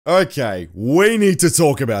Okay, we need to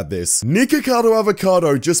talk about this. Nikocado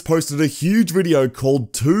Avocado just posted a huge video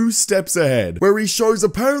called 2 Steps Ahead, where he shows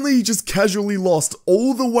apparently he just casually lost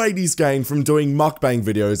all the weight he's gained from doing mukbang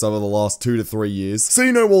videos over the last 2 to 3 years. So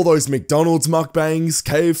you know all those McDonald's mukbangs,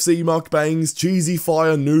 KFC mukbangs, cheesy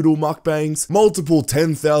fire noodle mukbangs, multiple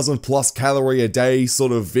 10,000 plus calorie a day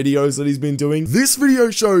sort of videos that he's been doing. This video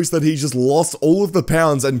shows that he just lost all of the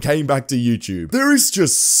pounds and came back to YouTube. There is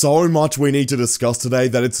just so much we need to discuss today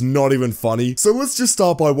that it's not even funny. So let's just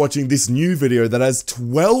start by watching this new video that has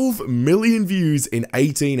 12 million views in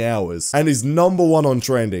 18 hours and is #1 on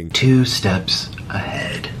trending. 2 steps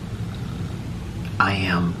ahead. I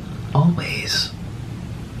am always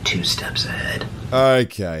 2 steps ahead.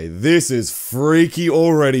 Okay, this is freaky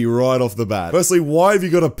already right off the bat. Firstly, why have you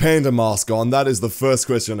got a panda mask on? That is the first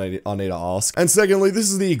question I need to ask. And secondly,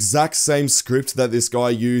 this is the exact same script that this guy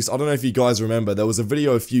used. I don't know if you guys remember, there was a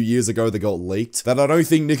video a few years ago that got leaked that I don't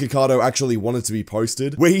think Nikocado actually wanted to be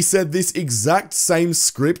posted, where he said this exact same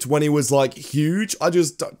script when he was like huge. I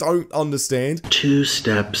just don't understand. 2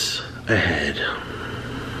 steps ahead.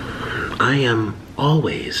 I am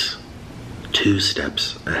always 2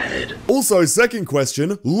 steps ahead. Also, second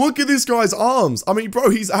question, look at this guy's arms. I mean, bro,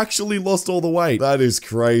 he's actually lost all the weight. That is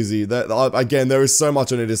crazy. Again, there is so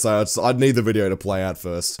much I need to say. I'd need the video to play out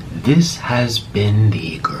first. This has been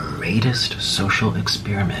the greatest social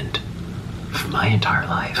experiment for my entire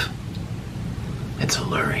life. It's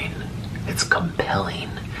alluring. It's compelling.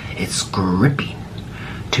 It's gripping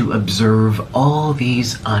to observe all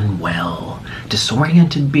these unwell,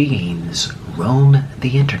 disoriented beings roam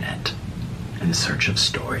the internet in search of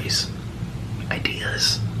stories,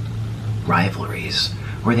 ideas, rivalries,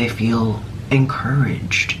 where they feel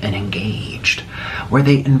encouraged and engaged, where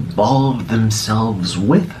they involve themselves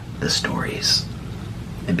with the stories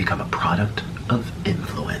and become a product of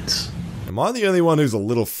influence. Am I the only one who's a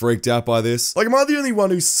little freaked out by this? Like, am I the only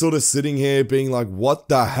one who's sort of sitting here being like, what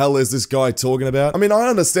the hell is this guy talking about? I mean, I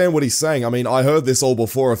understand what he's saying. I mean, I heard this all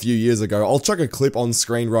before a few years ago. I'll chuck a clip on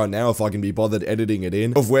screen right now if I can be bothered editing it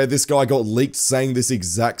in, of where this guy got leaked saying this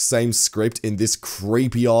exact same script in this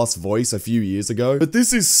creepy ass voice a few years ago. But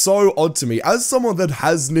this is so odd to me. As someone that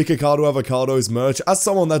has Nikocado Avocado's merch, as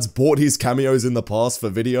someone that's bought his cameos in the past for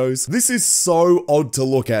videos, this is so odd to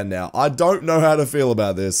look at now. I don't know how to feel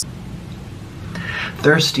about this.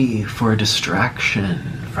 Thirsty for a distraction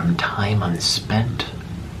from time unspent,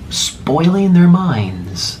 spoiling their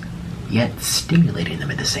minds, yet stimulating them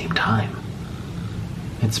at the same time.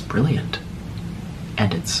 It's brilliant,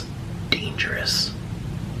 and it's dangerous.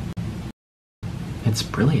 It's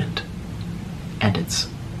brilliant, and it's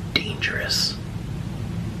dangerous.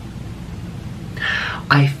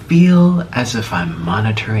 I feel as if I'm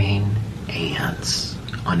monitoring ants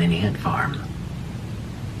on an ant farm.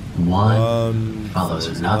 One follows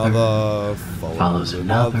another, follows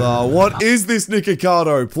another. What is this,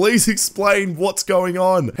 Nikocado? Please explain what's going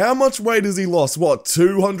on. How much weight has he lost? What,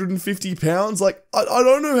 250 pounds? Like, I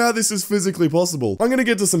don't know how this is physically possible. I'm gonna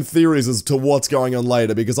get to some theories as to what's going on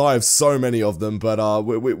later because I have so many of them, but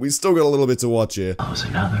we still got a little bit to watch here. Follows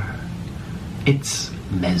another. It's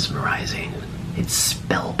mesmerizing. It's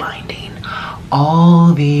spellbinding.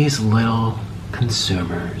 All these little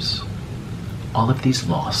consumers, all of these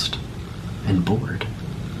lost and bored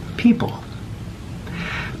people.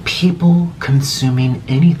 People consuming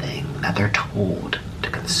anything that they're told to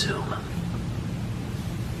consume.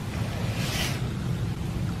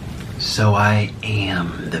 So I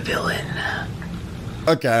am the villain.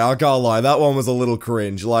 Okay, I can't lie, that one was a little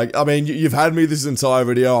cringe. Like, I mean, you've had me this entire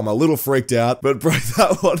video, I'm a little freaked out, but bro,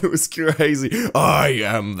 that one was crazy. I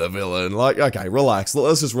am the villain. Like, okay, relax,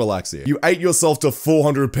 let's just relax here. You ate yourself to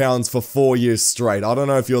 400 pounds for 4 years straight. I don't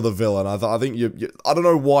know if you're the villain. I think I don't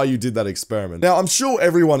know why you did that experiment. Now, I'm sure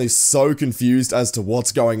everyone is so confused as to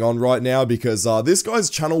what's going on right now because this guy's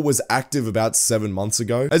channel was active about 7 months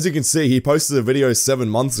ago. As you can see, he posted a video 7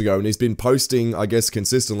 months ago and he's been posting, I guess,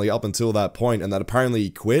 consistently up until that point, and that apparently he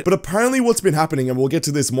quit. But apparently what's been happening, and we'll get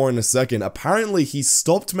to this more in a second, apparently he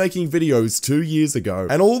stopped making videos 2 years ago.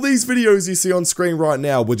 And all these videos you see on screen right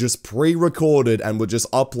now were just pre-recorded and were just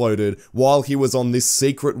uploaded while he was on this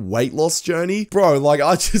secret weight loss journey. Bro, like,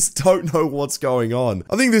 I just don't know what's going on.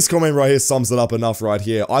 I think this comment right here sums it up enough right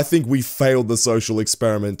here. I think we failed the social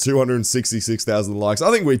experiment. 266,000 likes.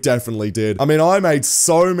 I think we definitely did. I mean, I made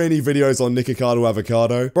so many videos on Nikocado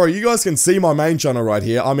Avocado. Bro, you guys can see my main channel right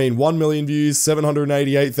here. I mean, 1 million views,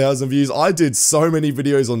 788,000 views. I did so many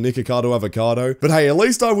videos on Nikocado Avocado, but hey, at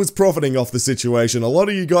least I was profiting off the situation. A lot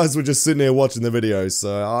of you guys were just sitting here watching the videos,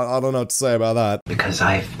 so I don't know what to say about that. Because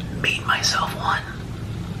I've made myself one.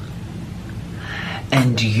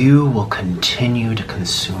 And you will continue to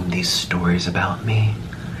consume these stories about me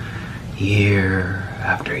year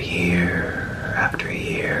after year after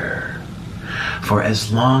year, for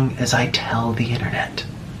as long as I tell the internet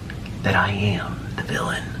that I am the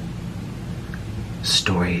villain.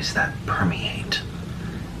 Stories that permeate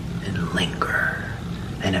and linger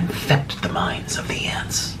and infect the minds of the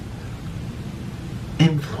ants,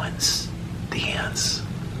 influence the ants,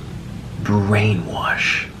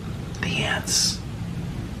 brainwash the ants.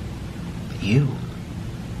 You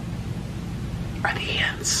are the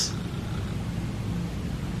ants.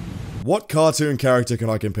 What cartoon character can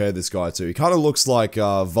I compare this guy to? He kind of looks like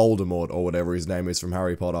Voldemort or whatever his name is from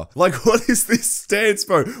Harry Potter. Like, what is this stance,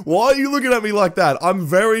 bro? Why are you looking at me like that? I'm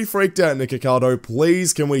very freaked out, Nikocado.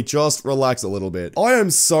 Please, can we just relax a little bit? I am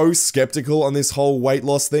so skeptical on this whole weight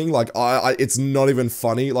loss thing. Like, it's not even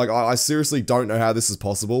funny. Like, I seriously don't know how this is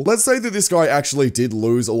possible. Let's say that this guy actually did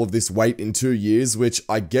lose all of this weight in 2 years, which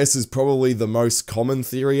I guess is probably the most common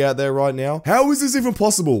theory out there right now. How is this even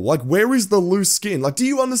possible? Like, where is the loose skin? Like, do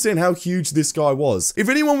you understand how huge this guy was? If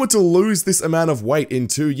anyone were to lose this amount of weight in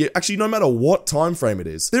 2 years, actually no matter what time frame it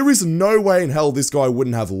is, there is no way in hell this guy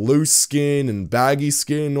wouldn't have loose skin and baggy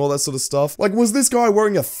skin and all that sort of stuff. Like, was this guy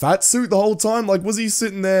wearing a fat suit the whole time? Like, was he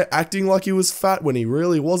sitting there acting like he was fat when he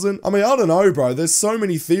really wasn't? I mean, I don't know, bro. There's so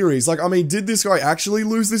many theories. Like, I mean, did this guy actually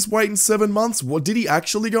lose this weight in 7 months? What, did he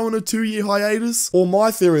actually go on a 2-year hiatus? Or my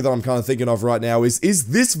theory that I'm kind of thinking of right now is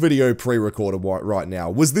this video pre-recorded right now?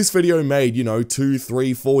 Was this video made, you know, 2,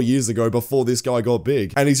 3, 4 years ago before this guy got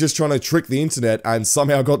big, and he's just trying to trick the internet and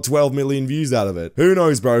somehow got 12 million views out of it? Who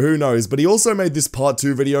knows, bro? Who knows? But he also made this part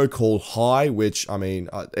 2 video called Hi, which, I mean,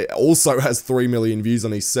 it also has 3 million views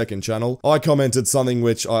on his second channel. I commented something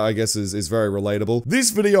which I guess is very relatable.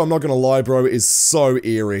 This video, I'm not gonna lie, bro, is so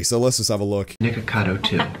eerie, so let's just have a look. Nikocado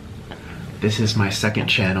 2. This is my second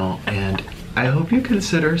channel, and I hope you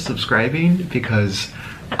consider subscribing, because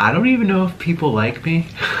I don't even know if people like me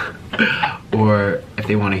or if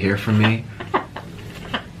they want to hear from me.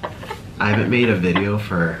 I haven't made a video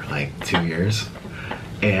for like 2 years,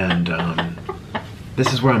 and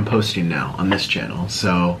this is where I'm posting now on this channel,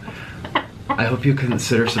 so I hope you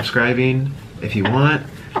consider subscribing if you want.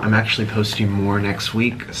 I'm actually posting more next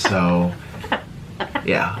week, so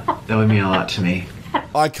yeah, that would mean a lot to me.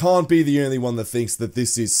 I can't be the only one that thinks that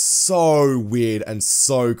this is so weird and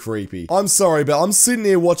so creepy. I'm sorry, but I'm sitting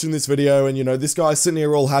here watching this video and, you know, this guy's sitting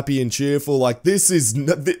here all happy and cheerful. Like, this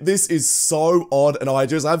is so odd, and I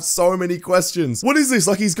just have so many questions. What is this?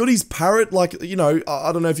 Like, he's got his parrot, like, you know,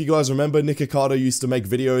 I don't know if you guys remember, Nikocado used to make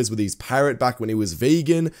videos with his parrot back when he was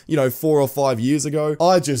vegan, you know, 4 or 5 years ago.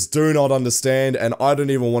 I just do not understand, and I don't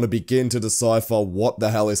even want to begin to decipher what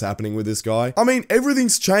the hell is happening with this guy. I mean,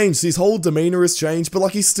 everything's changed. His whole demeanor has changed, but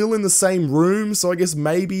like, he's still in the same room, so I guess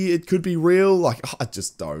maybe it could be real. Like, I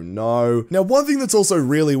just don't know. Now, one thing that's also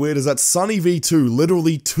really weird is that SunnyV2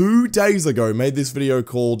 literally 2 days ago made this video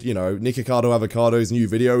called, you know, Nikocado Avocado's new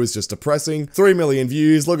video is just depressing. 3 million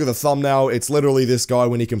views. Look at the thumbnail. It's literally this guy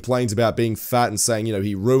when he complains about being fat and saying, you know,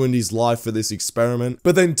 he ruined his life for this experiment.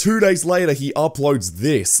 But then 2 days later, he uploads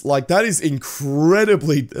this. Like, that is incredible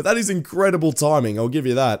timing. I'll give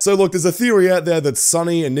you that. So look, there's a theory out there that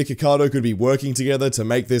Sunny and Nikocado could be working together to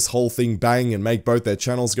make this whole thing bang and make both their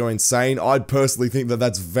channels go insane. I'd personally think that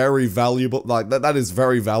that's very valuable. Like, that is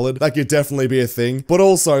very valid. That could definitely be a thing. But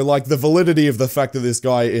also, like, the validity of the fact that this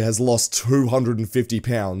guy has lost 250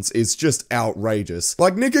 pounds is just outrageous.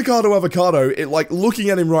 Like, Nikocado Avocado, like, looking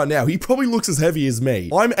at him right now, he probably looks as heavy as me.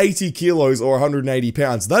 I'm 80 kilos or 180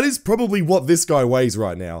 pounds. That is probably what this guy weighs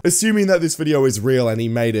right now. Assuming that this video is real and he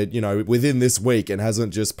made it, you know, within this week and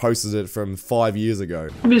hasn't just posted it from 5 years ago.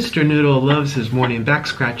 Mr. Noodle loves his morning back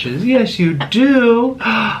scratches. Yes, you do.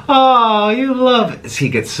 Oh, you love it. He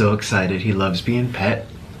gets so excited. He loves being pet.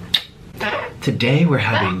 Today we're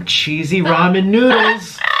having cheesy ramen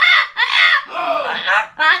noodles.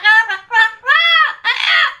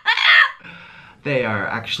 They are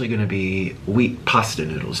actually going to be wheat pasta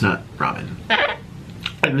noodles, not ramen.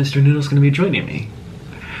 And Mr. Noodle's going to be joining me.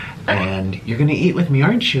 And you're going to eat with me,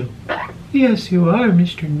 aren't you? Yes, you are,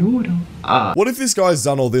 Mr. Noodle. What if this guy's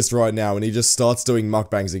done all this right now and he just starts doing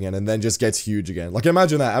mukbangs again and then just gets huge again? Like,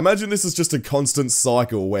 imagine that. Imagine this is just a constant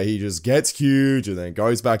cycle where he just gets huge and then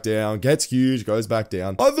goes back down, gets huge, goes back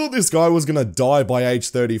down. I thought this guy was gonna die by age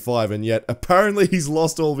 35, and yet apparently he's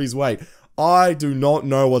lost all of his weight. I do not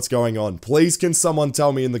know what's going on. Please, can someone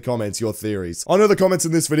tell me in the comments your theories? I know the comments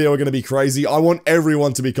in this video are going to be crazy. I want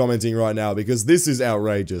everyone to be commenting right now because this is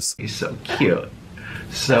outrageous. He's so cute.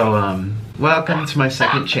 So, welcome to my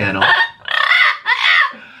second channel.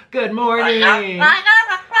 Good morning.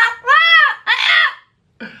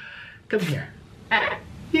 Come here.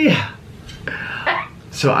 Yeah.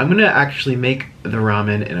 So I'm gonna actually make the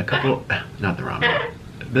ramen in a couple, not the ramen,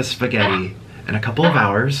 the spaghetti in a couple of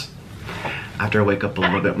hours after I wake up a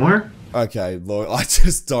little bit more. Okay, look, I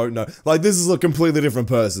just don't know. Like, this is a completely different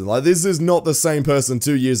person. Like, this is not the same person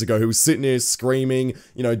 2 years ago who was sitting here screaming,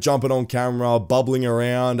 you know, jumping on camera, bubbling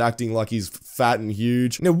around, acting like he's fat and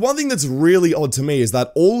huge. Now, one thing that's really odd to me is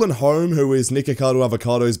that All in Home, who is Nikocado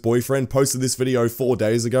Avocado's boyfriend, posted this video 4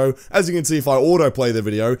 days ago. As you can see, if I autoplay the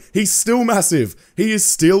video, he's still massive. He is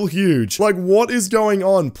still huge. Like, what is going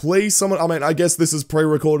on? Please, someone, I mean, I guess this is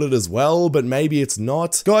pre-recorded as well, but maybe it's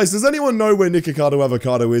not. Guys, does anyone know where Nikocado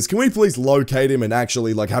Avocado is? Can we please locate him and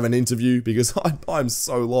actually, like, have an interview? Because I'm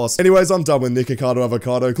so lost. Anyways, I'm done with Nikocado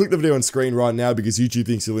Avocado. Click the video on screen right now because YouTube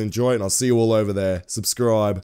thinks you'll enjoy it, and I'll see you all over there. Subscribe.